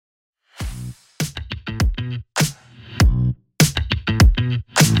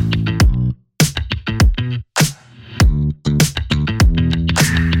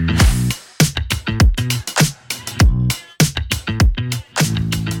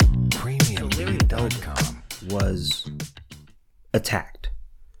was attacked.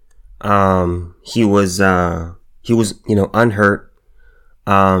 He was unhurt.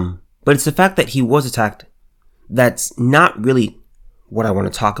 But it's the fact that he was attacked that's not really what I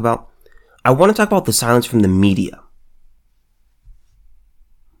want to talk about. I want to talk about the silence from the media.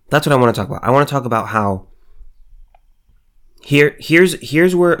 That's what I want to talk about. I want to talk about how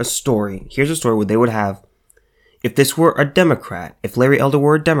here's where a story where they would have, if this were a Democrat, if Larry Elder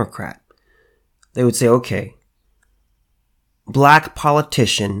were a Democrat, they would say, okay, black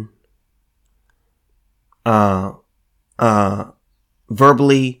politician, verbally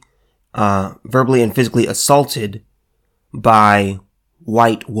and physically assaulted by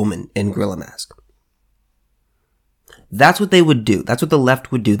white woman in gorilla mask. That's what they would do. That's what the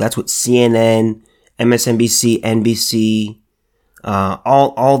left would do. That's what CNN, MSNBC, NBC,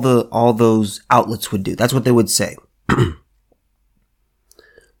 all those outlets would do. That's what they would say.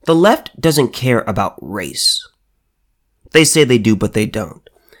 The left doesn't care about race. They say they do, but they don't.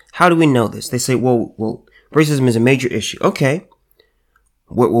 How do we know this? They say, well, racism is a major issue. Okay.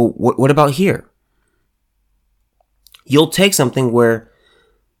 What about here? You'll take something where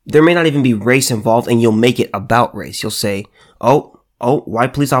there may not even be race involved and you'll make it about race. You'll say, oh,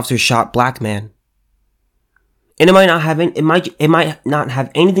 white police officer shot black man. And it might not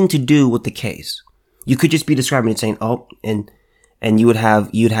have anything to do with the case. You could just be describing it saying, and you'd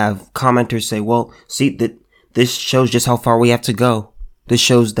have commenters say, well, see that this shows just how far we have to go. This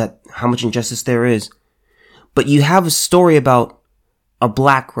shows that how much injustice there is. But you have a story about a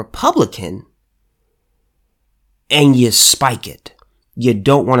black Republican and you spike it. You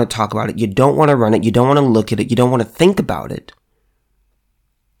don't want to talk about it. You don't want to run it. You don't want to look at it. You don't want to think about it.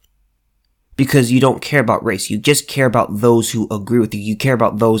 Because you don't care about race. You just care about those who agree with you. You care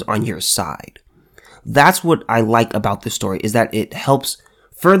about those on your side. That's what I like about this story, is that it helps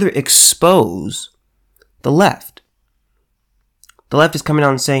further expose the left. The left is coming out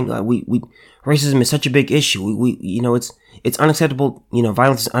and saying, racism is such a big issue. It's unacceptable.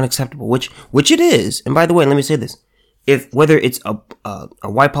 Violence is unacceptable, which it is. And by the way, let me say this. Whether it's a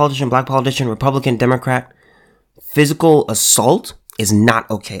white politician, black politician, Republican, Democrat, physical assault is not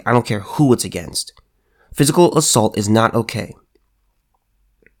okay. I don't care who it's against. Physical assault is not okay.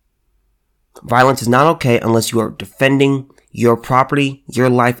 Violence is not okay unless you are defending your property, your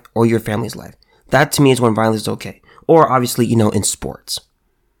life, or your family's life. That to me is when violence is okay. Or obviously, in sports.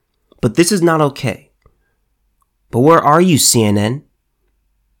 But this is not okay. But where are you, CNN?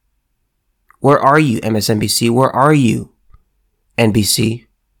 Where are you, MSNBC? Where are you, NBC?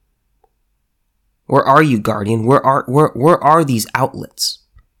 Where are you, Guardian? Where are these outlets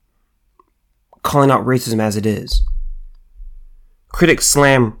calling out racism as it is? Critics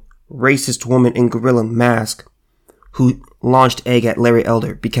slam racist woman in gorilla mask who launched egg at Larry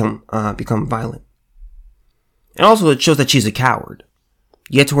Elder become violent. And also it shows that she's a coward.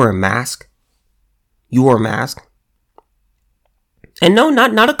 You had to wear a mask. You wore a mask. And no,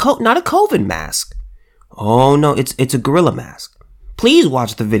 not a COVID mask. Oh no, it's a gorilla mask. Please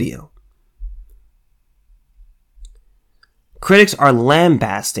watch the video. Critics are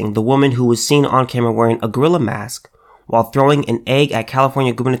lambasting the woman who was seen on camera wearing a gorilla mask while throwing an egg at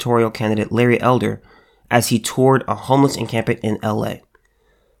California gubernatorial candidate Larry Elder as he toured a homeless encampment in LA.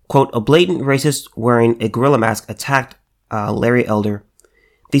 Quote, a blatant racist wearing a gorilla mask attacked Larry Elder.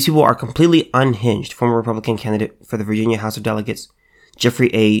 These people are completely unhinged, former Republican candidate for the Virginia House of Delegates,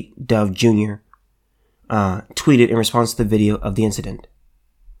 Jeffrey A. Dove Jr., tweeted in response to the video of the incident.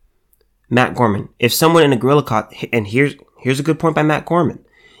 Matt Gorman, if someone in a gorilla costume, and here's a good point by Matt Gorman,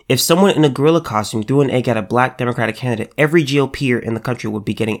 if someone in a gorilla costume threw an egg at a black Democratic candidate, every GOPer in the country would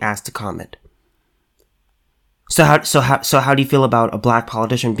be getting asked to comment. So how do you feel about a black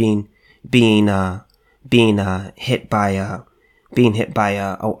politician being hit by a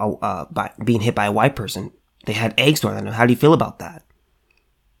white person? They had eggs thrown at them. How do you feel about that?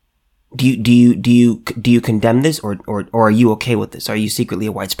 Do you condemn this or are you okay with this? Are you secretly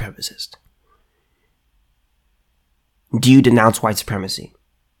a white supremacist? Do you denounce white supremacy?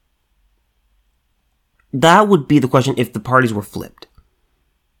 That would be the question if the parties were flipped.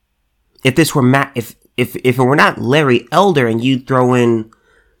 If this were if it were not Larry Elder and you throw in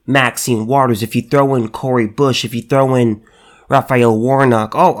Maxine Waters, if you throw in Cori Bush, if you throw in Raphael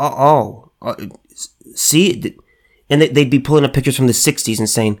Warnock, see, and they'd be pulling up pictures from the 60s and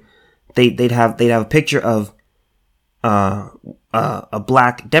saying they'd have a picture of a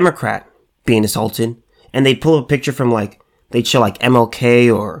black Democrat being assaulted, and they'd pull up a picture from they'd show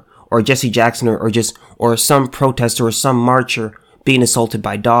MLK or Jesse Jackson or some protester or some marcher being assaulted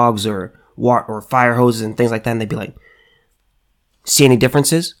by dogs or fire hoses and things like that, and they'd be like, see any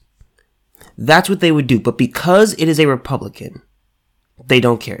differences? That's what they would do. But because it is a Republican, they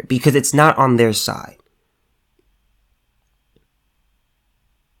don't care because it's not on their side.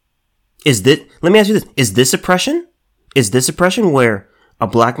 Let me ask you this. Is this oppression? Is this oppression where a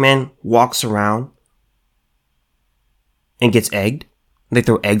black man walks around and gets egged? They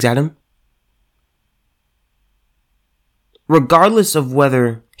throw eggs at him? Regardless of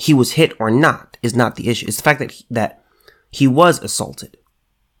whether he was hit or not is not the issue. It's the fact that he was assaulted.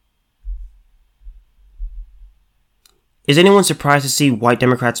 Is anyone surprised to see white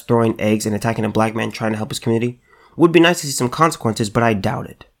Democrats throwing eggs and attacking a black man trying to help his community? Would be nice to see some consequences, but I doubt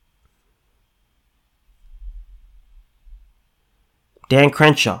it. Dan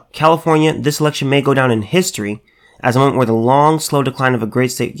Crenshaw, California, this election may go down in history as a moment where the long, slow decline of a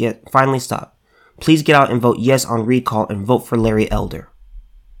great state yet finally stopped. Please get out and vote yes on recall and vote for Larry Elder.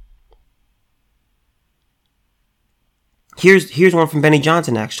 Here's one from Benny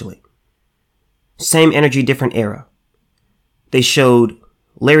Johnson, actually. Same energy, different era. They showed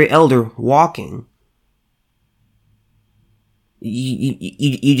Larry Elder walking.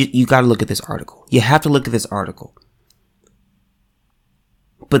 You got to look at this article. You have to look at this article.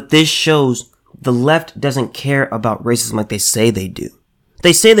 But this shows the left doesn't care about racism like they say they do.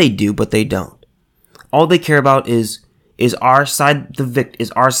 They say they do, but they don't. All they care about is our side the victim.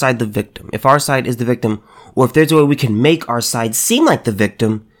 If our side is the victim, or if there's a way we can make our side seem like the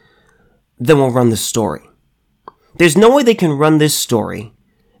victim, then we'll run the story. There's no way they can run this story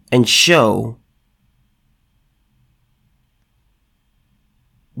and show,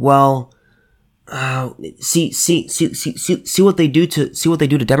 well, see what they do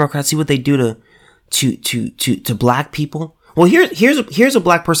to Democrats. See what they do to black people. Well, here's a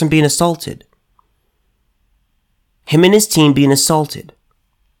black person being assaulted. Him and his team being assaulted.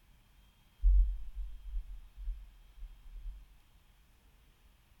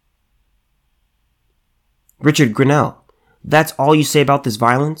 Richard Grinnell, that's all you say about this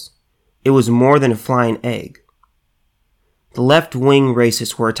violence? It was more than a flying egg. The left-wing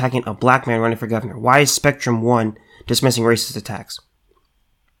racists were attacking a black man running for governor. Why is Spectrum 1 dismissing racist attacks?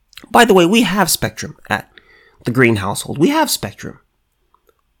 By the way, we have Spectrum at the Green household. We have Spectrum.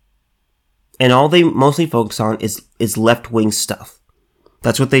 And all they mostly focus on is left-wing stuff.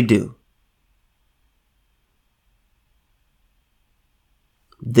 That's what they do.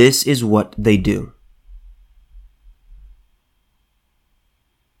 This is what they do.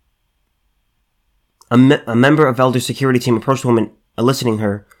 A member of Elder's security team approached the woman, eliciting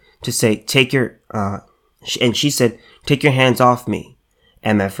her to say, and she said, "Take your hands off me,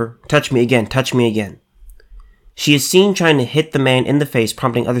 MFer. Touch me again. She is seen trying to hit the man in the face,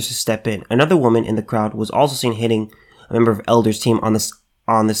 prompting others to step in. Another woman in the crowd was also seen hitting a member of Elder's team on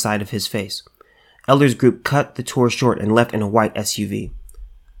the side of his face. Elder's group cut the tour short and left in a white SUV.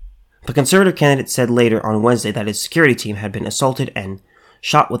 The conservative candidate said later on Wednesday that his security team had been assaulted and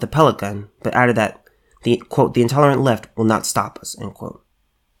shot with a pellet gun, but added that the, quote, the intolerant left will not stop us, end quote.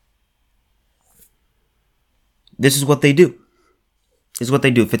 This is what they do. This is what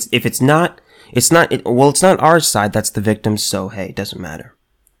they do. If it's not our side that's the victim, so hey, it doesn't matter.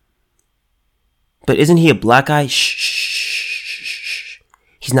 But isn't he a black guy? Shh.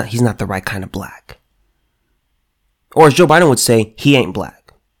 He's not the right kind of black. Or as Joe Biden would say, he ain't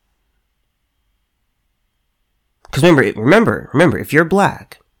black. Because remember, if you're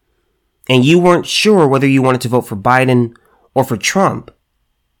black, and you weren't sure whether you wanted to vote for Biden or for Trump,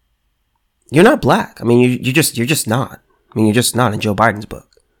 you're not black. I mean, you're just not. I mean, you're just not in Joe Biden's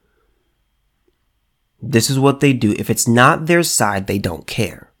book. This is what they do. If it's not their side, they don't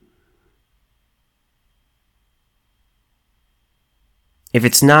care. If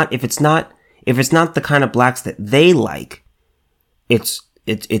it's not the kind of blacks that they like, it's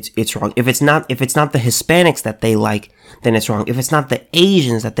wrong. If it's not the Hispanics that they like, then it's wrong. If it's not the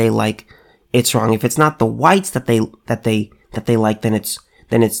Asians that they like, it's wrong. If it's not the whites that they like, then it's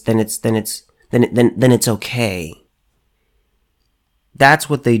okay. That's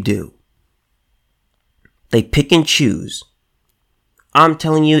what they do. They pick and choose. I'm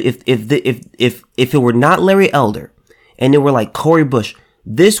telling you, if it were not Larry Elder and it were like Cori Bush,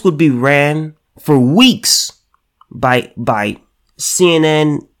 this would be ran for weeks by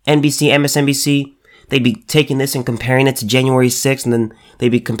CNN, NBC, MSNBC. They'd be taking this and comparing it to January 6th, and then they'd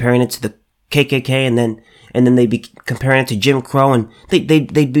be comparing it to the KKK, and then they'd be comparing it to Jim Crow, and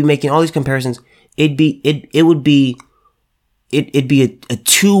they'd be making all these comparisons. It'd be a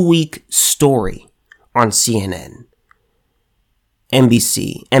 2-week story on CNN,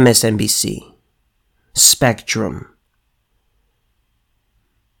 NBC, MSNBC, Spectrum.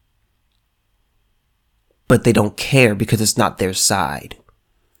 But they don't care because it's not their side.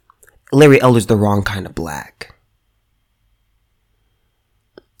 Larry Elder's the wrong kind of black.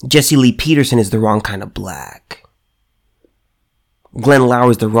 Jesse Lee Peterson is the wrong kind of black. Glenn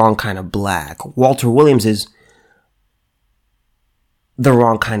Loury is the wrong kind of black. Walter Williams is the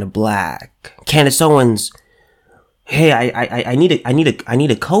wrong kind of black. Candace Owens, hey, I need a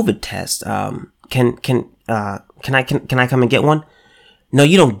COVID test. Can I come and get one? No,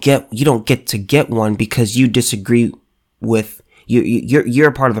 you don't get to get one because you disagree with you're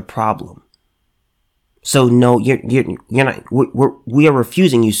a part of the problem. So no, you're not. We are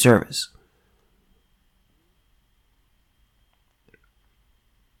refusing you service.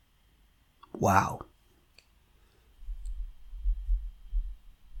 Wow.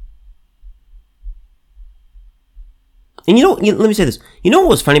 And let me say this. You know what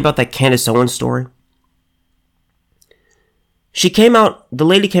was funny about that Candace Owens story? The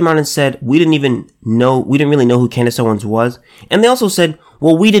lady came out and said, we didn't really know who Candace Owens was. And they also said,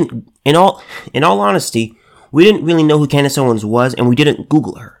 well, in all honesty, we didn't really know who Candace Owens was and we didn't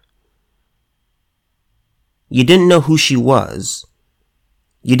Google her. You didn't know who she was.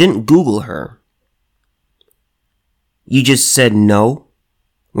 You didn't Google her. You just said no.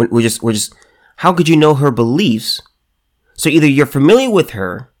 We're just, how could you know her beliefs? So either you're familiar with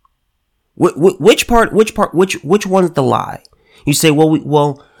her, which one's the lie? You say,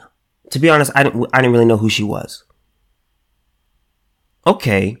 well, to be honest, I didn't really know who she was.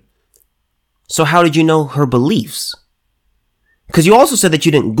 Okay. So how did you know her beliefs? Because you also said that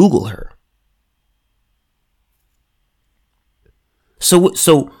you didn't Google her. So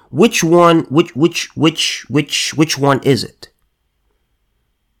which one is it?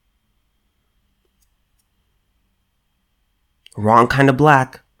 Wrong kind of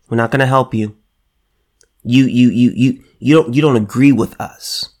black. We're not gonna help you. You don't agree with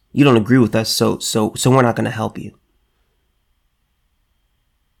us. You don't agree with us, so we're not gonna help you.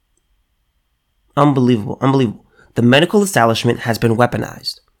 Unbelievable. The medical establishment has been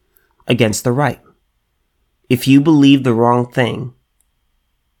weaponized against the right. If you believe the wrong thing,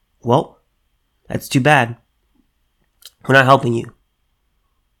 well, that's too bad. We're not helping you.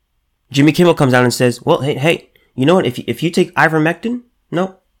 Jimmy Kimmel comes out and says, well, hey, you know what? If you take ivermectin,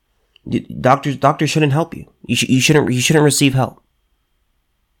 no, doctors shouldn't help you. You shouldn't receive help.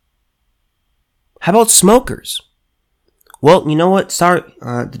 How about smokers? Well, you know what? Sorry,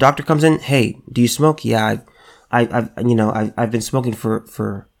 the doctor comes in. Hey, do you smoke? Yeah, I've been smoking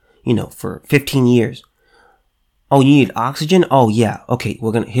for 15 years. Oh, you need oxygen? Oh yeah. Okay,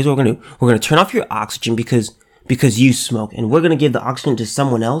 here's what we're gonna do. We're gonna turn off your oxygen because you smoke, and we're gonna give the oxygen to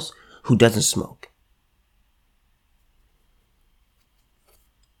someone else who doesn't smoke.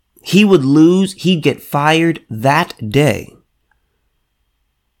 He'd get fired that day.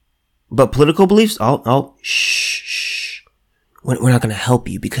 But political beliefs? Shh. We're not gonna help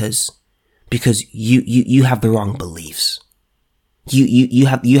you because you have the wrong beliefs. You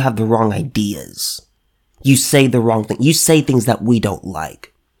have the wrong ideas. You say the wrong thing. You say things that we don't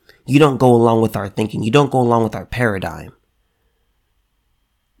like. You don't go along with our thinking. You don't go along with our paradigm.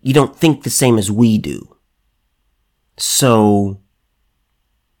 You don't think the same as we do. So,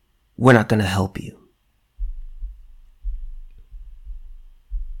 we're not going to help you.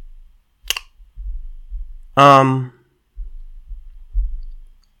 Let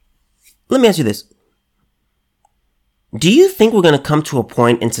me ask you this. Do you think we're going to come to a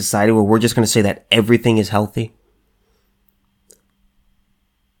point in society where we're just going to say that everything is healthy?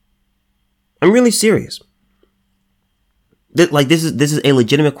 I'm really serious. This is a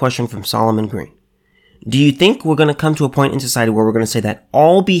legitimate question from Solomon Green. Do you think we're going to come to a point in society where we're going to say that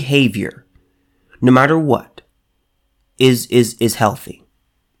all behavior, no matter what, is healthy?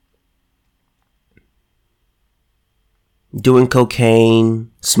 Doing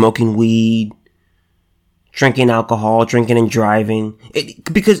cocaine, smoking weed, drinking alcohol, drinking and driving.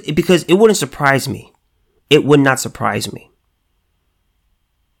 Because it wouldn't surprise me. It would not surprise me.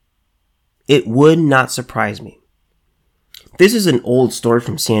 It would not surprise me. This is an old story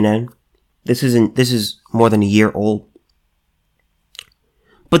from CNN. This is more than a year old.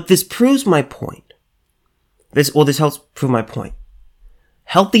 But this proves my point. This helps prove my point.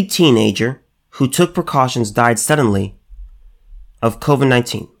 Healthy teenager who took precautions died suddenly of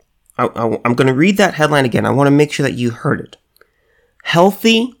COVID-19. I'm going to read that headline again. I want to make sure that you heard it.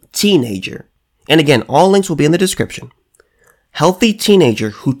 Healthy teenager. And again, all links will be in the description. Healthy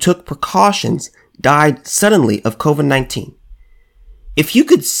teenager who took precautions died suddenly of COVID-19. If you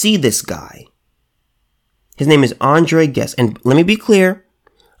could see this guy, his name is Andre Guess. And let me be clear.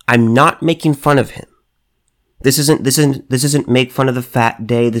 I'm not making fun of him. This isn't make fun of the fat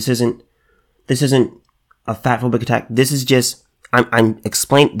day. This isn't a fat phobic attack. This is just I'm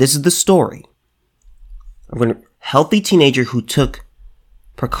explaining, this is the story. Healthy teenager who took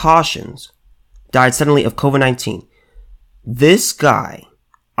precautions died suddenly of COVID-19. This guy,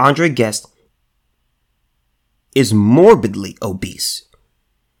 Andre Guest, is morbidly obese.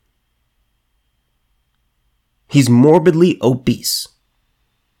 He's morbidly obese.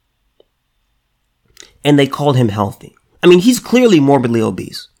 And they called him healthy. I mean, he's clearly morbidly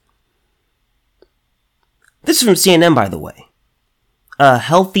obese. This is from CNN, by the way. A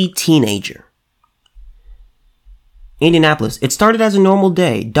healthy teenager. Indianapolis. It started as a normal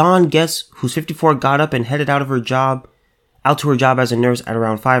day. Dawn Guest, who's 54, got up and headed out to her job as a nurse at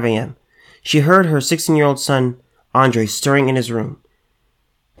around 5 a.m. She heard her 16-year-old son, Andre, stirring in his room.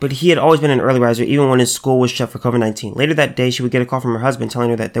 But he had always been an early riser, even when his school was shut for COVID-19. Later that day, she would get a call from her husband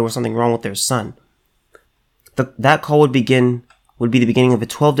telling her that there was something wrong with their son. That call would be the beginning of a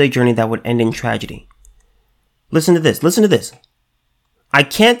 12-day journey that would end in tragedy. Listen to this. I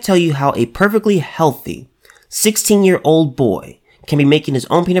can't tell you how a perfectly healthy 16-year-old boy can be making his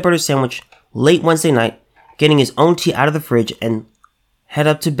own peanut butter sandwich late Wednesday night, getting his own tea out of the fridge, and head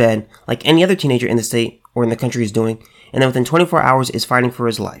up to bed like any other teenager in the state or in the country is doing, and then within 24 hours is fighting for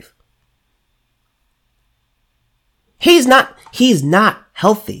his life. He's not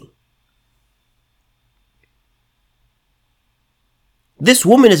healthy. This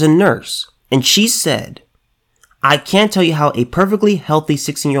woman is a nurse, and she said, I can't tell you how a perfectly healthy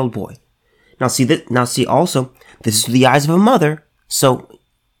 16-year-old boy. Now see also, this is through the eyes of a mother, so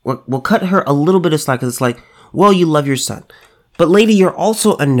we'll cut her a little bit of slack, because it's like, well, you love your son. But lady, you're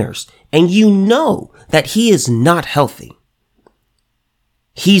also a nurse, and you know that he is not healthy.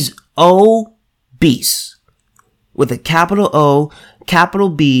 He's obese. With a capital O, capital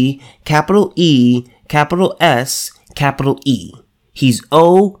B, capital E, capital S, capital E. He's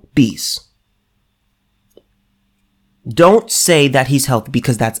obese. Don't say that he's healthy,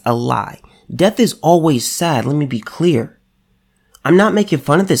 because that's a lie. Death is always sad, let me be clear. I'm not making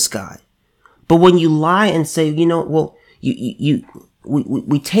fun of this guy. But when you lie and say, well, we've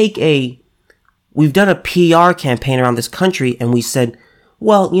done a PR campaign around this country, and we said,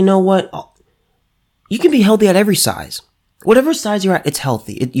 well, you know what? You can be healthy at every size. Whatever size you're at, it's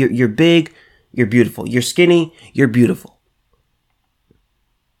healthy. You're big, you're beautiful. You're skinny, you're beautiful.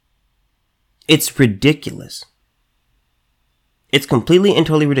 It's ridiculous. It's completely and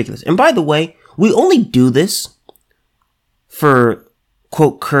totally ridiculous. And by the way, we only do this for,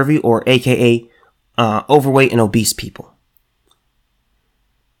 quote, curvy or AKA overweight and obese people.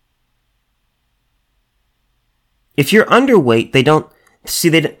 If you're underweight, they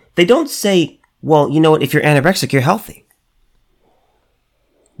don't say, well, you know what, if you're anorexic, you're healthy.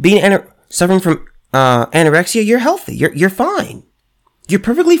 Suffering from anorexia, you're healthy. You're fine. You're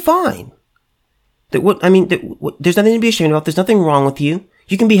perfectly fine. There's nothing to be ashamed about. There's nothing wrong with you.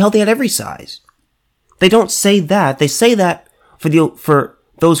 You can be healthy at every size. They don't say that. They say that for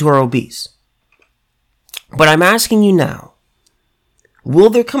those who are obese. But I'm asking you now, will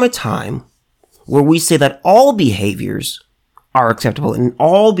there come a time where we say that all behaviors are acceptable and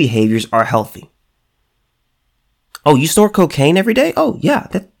all behaviors are healthy? Oh, you snort cocaine every day? Oh, yeah,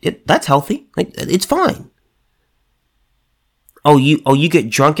 that's healthy. It's fine. Oh, you get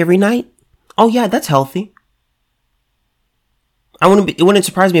drunk every night? Oh, yeah, that's healthy. It wouldn't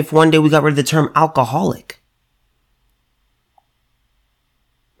surprise me if one day we got rid of the term alcoholic.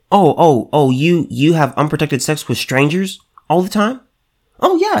 Oh, you have unprotected sex with strangers all the time?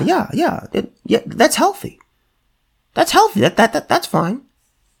 Oh, yeah, that's healthy. That's healthy. That's fine.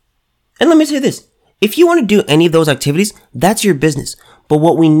 And let me say this. If you want to do any of those activities, that's your business. But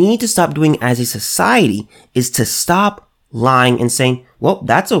what we need to stop doing as a society is to stop lying and saying, well,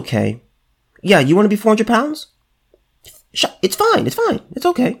 that's okay. Yeah, you want to be 400 pounds? It's fine. It's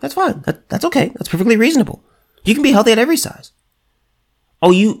okay. That's fine. That's okay. That's perfectly reasonable. You can be healthy at every size.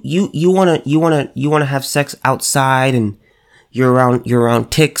 Oh, you wanna have sex outside, and you're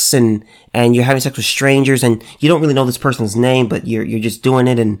around ticks, and you're having sex with strangers, and you don't really know this person's name, but you're just doing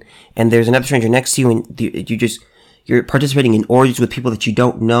it, and there's another stranger next to you, and you're participating in orgies with people that you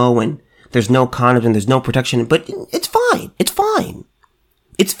don't know, and there's no condoms and there's no protection, but it's fine. It's fine.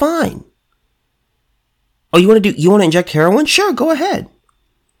 It's fine. Oh, you want to inject heroin? Sure, go ahead.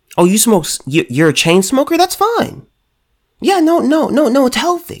 Oh, you're a chain smoker? That's fine. Yeah, no, it's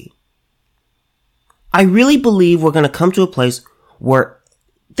healthy. I really believe we're going to come to a place where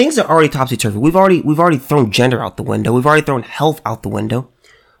things are already topsy-turvy. We've already thrown gender out the window. We've already thrown health out the window.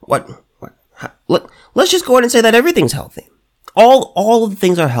 Let's just go ahead and say that everything's healthy. All of the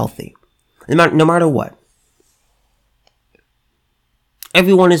things are healthy. No matter what.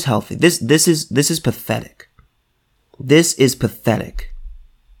 Everyone is healthy. This is pathetic. This is pathetic.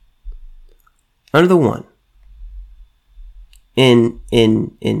 Another one. In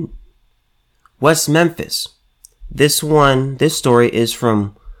West Memphis. This story is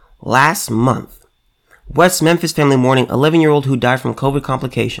from last month. West Memphis family mourning 11-year-old who died from COVID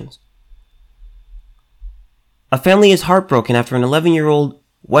complications. A family is heartbroken after an 11-year-old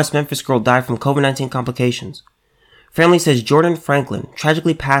West Memphis girl died from COVID-19 complications. Family says Jordan Franklin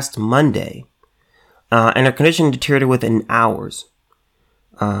tragically passed Monday, and her condition deteriorated within hours.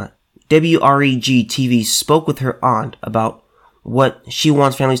 WREG TV spoke with her aunt about what she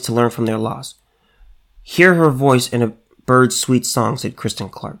wants families to learn from their loss. Hear her voice in a bird's sweet song, said Kirsten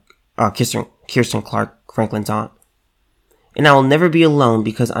Clark, Franklin's aunt. And I will never be alone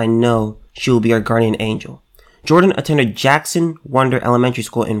because I know she will be our guardian angel. Jordan attended Jackson Wonder Elementary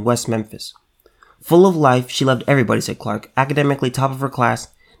School in West Memphis. Full of life, she loved everybody, said Clark. Academically top of her class,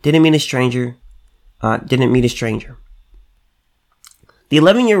 didn't meet a stranger. The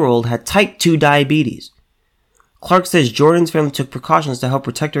 11-year-old had type 2 diabetes. Clark says Jordan's family took precautions to help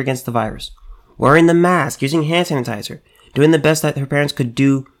protect her against the virus. Wearing the mask, using hand sanitizer, doing the best that her parents could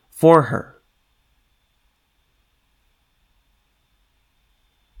do for her.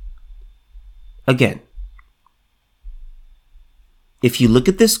 Again, if you look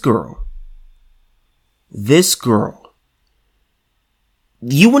at this girl,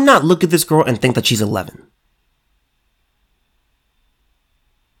 you would not look at this girl and think that she's 11.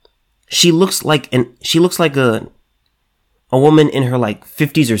 She looks like a woman in her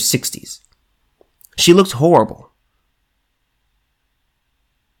 50s or 60s. She looks horrible.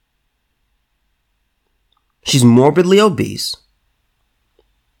 She's morbidly obese.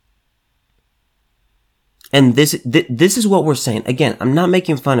 And this is what we're saying. Again, I'm not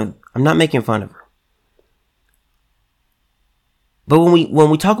making fun of her. But when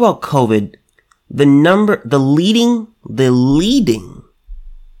we talk about COVID, the leading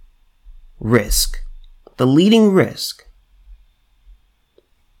risk,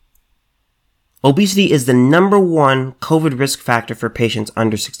 obesity is the number one COVID risk factor for patients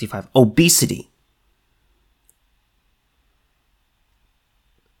under 65. Obesity.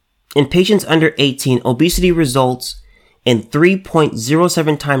 In patients under 18, obesity results in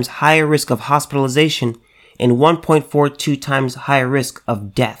 3.07 times higher risk of hospitalization and 1.42 times higher risk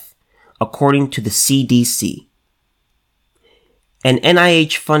of death, according to the CDC. An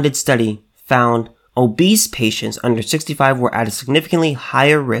NIH-funded study found obese patients under 65 were at a significantly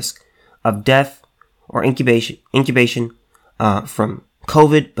higher risk of death or incubation from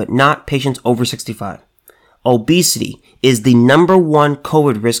COVID, but not patients over 65. Obesity is the number one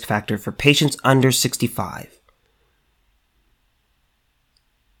COVID risk factor for patients under 65.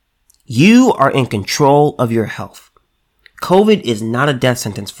 You are in control of your health. COVID is not a death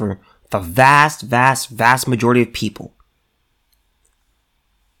sentence for the vast majority of people.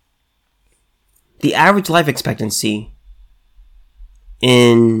 The average life expectancy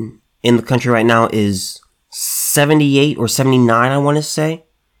in the country right now is 78 or 79, I want to say.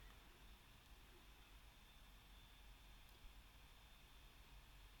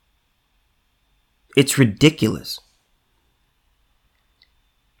 It's ridiculous.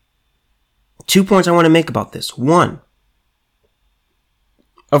 2 points I want to make about this. One,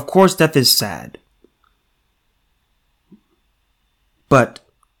 of course, death is sad. But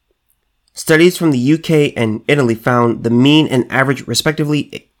studies from the UK and Italy found the mean and average,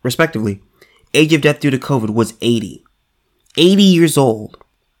 respectively, age of death due to COVID was 80. 80 years old.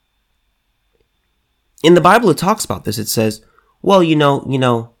 In the Bible, it talks about this. It says, well,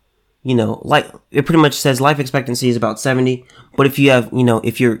 like it pretty much says life expectancy is about 70, but if you have,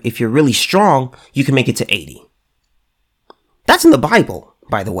 if you're really strong, you can make it to 80. That's in the Bible,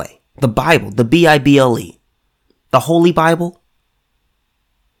 by the way. The Bible, the Bible, the Holy Bible.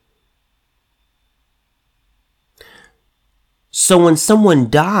 So when someone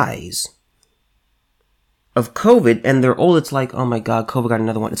dies of COVID and they're old, it's like, oh my God, COVID got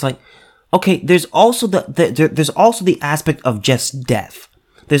another one. It's like, okay, there's also the aspect of just death.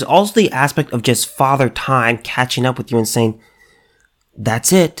 There's also the aspect of just Father Time catching up with you and saying,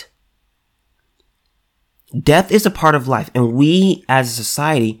 that's it. Death is a part of life, and we as a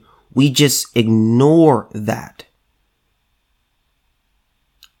society, we just ignore that.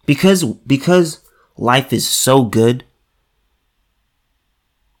 Because life is so good,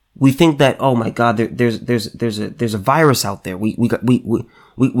 we think that, oh my God, there's a virus out there. We got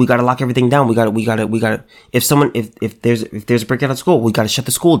to lock everything down. We got to, if there's a breakout at school, we got to shut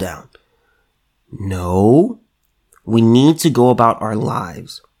the school down. No, we need to go about our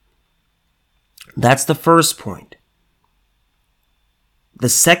lives. That's the first point. The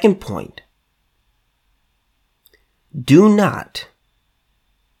second point, do not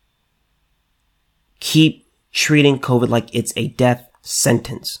keep treating COVID like it's a death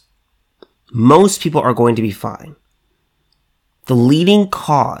sentence. Most people are going to be fine. The leading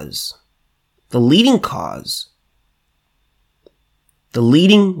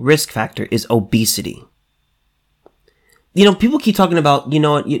risk factor is obesity. People keep talking about,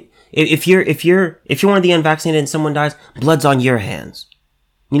 if you're one of the unvaccinated and someone dies, blood's on your hands.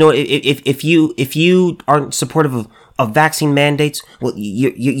 If you aren't supportive of vaccine mandates, well,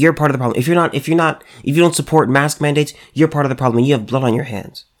 you're part of the problem. If you don't support mask mandates, you're part of the problem and you have blood on your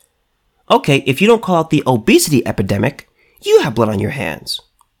hands. Okay, if you don't call out the obesity epidemic, you have blood on your hands.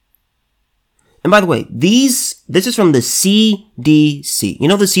 And by the way, this is from the CDC. You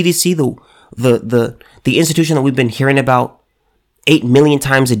know the CDC, the institution that we've been hearing about 8 million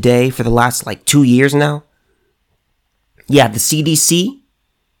times a day for the last 2 years now? Yeah, the CDC.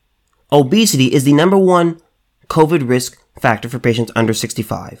 Obesity is the number one COVID risk factor for patients under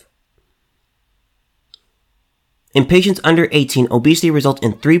 65. In patients under 18, obesity results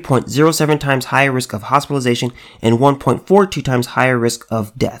in 3.07 times higher risk of hospitalization and 1.42 times higher risk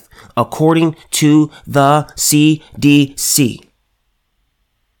of death, according to the CDC.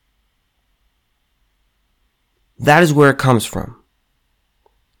 That is where it comes from.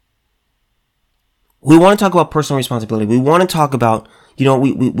 We want to talk about personal responsibility. We want to talk about,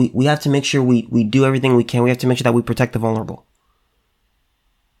 we have to make sure we do everything we can. We have to make sure that we protect the vulnerable.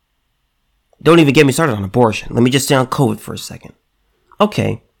 Don't even get me started on abortion. Let me just stay on COVID for a second.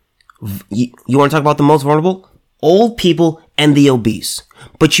 Okay. You want to talk about the most vulnerable? Old people and the obese.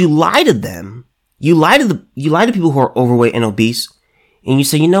 But you lie to them. You lie to people who are overweight and obese. And you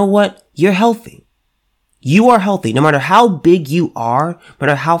say, you know what? You're healthy. You are healthy. No matter how big you are, no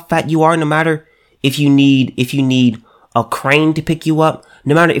matter how fat you are, no matter if you need a crane to pick you up,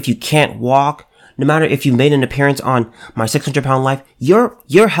 no matter if you can't walk, no matter if you made an appearance on My 600-Pound Life,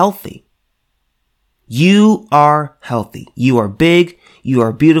 you're healthy. You are healthy. You are big. You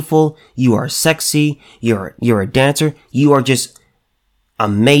are beautiful. You are sexy. You're a dancer. You are just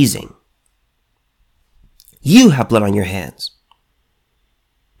amazing. You have blood on your hands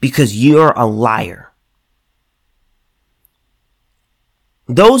because you're a liar.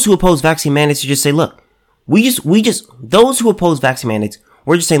 Those who oppose vaccine mandates just say, look, those who oppose vaccine mandates,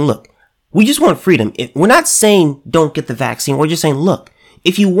 we're just saying, look, we just want freedom. We're not saying don't get the vaccine. We're just saying, look,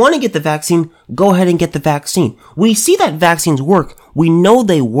 if you want to get the vaccine, go ahead and get the vaccine. We see that vaccines work. We know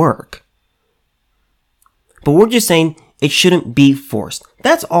they work. But we're just saying it shouldn't be forced.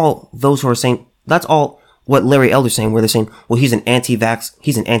 That's all those who are saying. That's all what Larry Elder's saying, where they're saying, well, he's an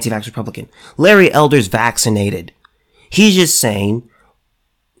anti-vax Republican. Larry Elder's vaccinated. He's just saying,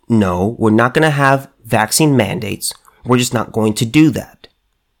 no, we're not going to have vaccine mandates. We're just not going to do that.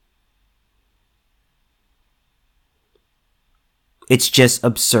 It's just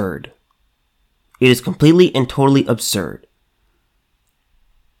absurd. It is completely and totally absurd.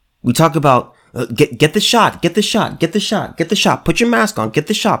 We talk about get the shot, get the shot, get the shot, get the shot, put your mask on, get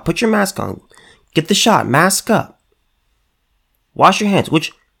the shot, put your mask on, get the shot, mask up. Wash your hands,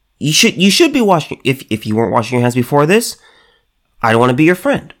 which you should be washing. If you weren't washing your hands before this, I don't want to be your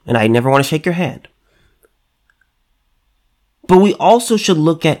friend, and I never want to shake your hand. But we also should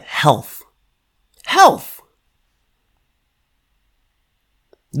look at health. Health.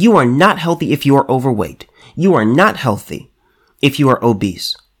 You are not healthy if you are overweight. You are not healthy if you are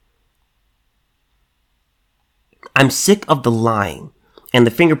obese. I'm sick of the lying and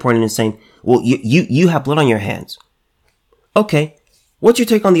the finger pointing and saying, well, you have blood on your hands. Okay, what's your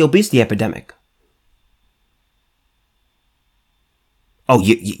take on the obesity epidemic? Oh,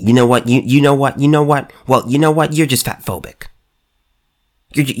 you know what? You know what? Well, you know what? You're just fat phobic.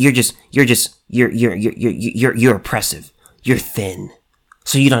 You're oppressive. You're thin.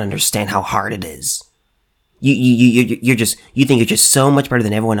 So you don't understand how hard it is. You think you're just so much better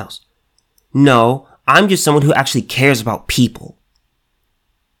than everyone else. No, I'm just someone who actually cares about people.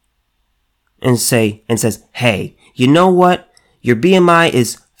 And says, hey, you know what? Your BMI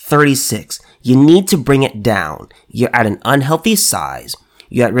is 36. You need to bring it down. You're at an unhealthy size.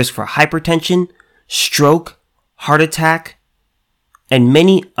 You're at risk for hypertension, stroke, heart attack, and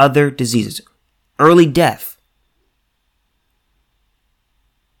many other diseases. Early death.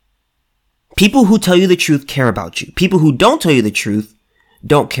 People who tell you the truth care about you. People who don't tell you the truth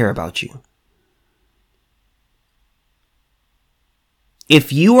don't care about you.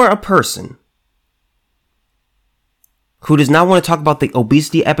 If you are a person who does not want to talk about the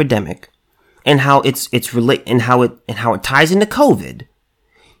obesity epidemic and how it ties into COVID,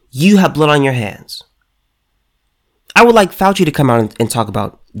 you have blood on your hands. I would like Fauci to come out and talk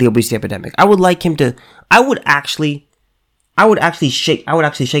about the obesity epidemic. I would actually shake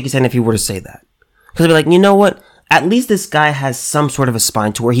his hand if he were to say that. Because I'd be like, you know what? At least this guy has some sort of a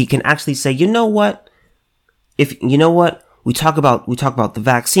spine to where he can actually say, you know what? We talk about the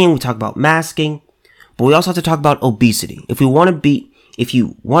vaccine, we talk about masking, but we also have to talk about obesity. If you want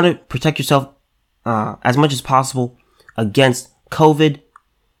to protect yourself as much as possible against COVID,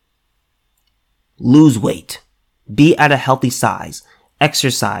 lose weight, be at a healthy size,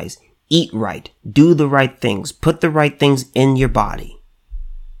 exercise, eat right, do the right things, put the right things in your body.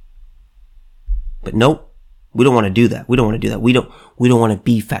 But nope, we don't want to do that. We don't want to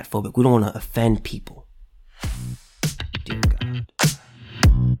be fat phobic. We don't want to offend people.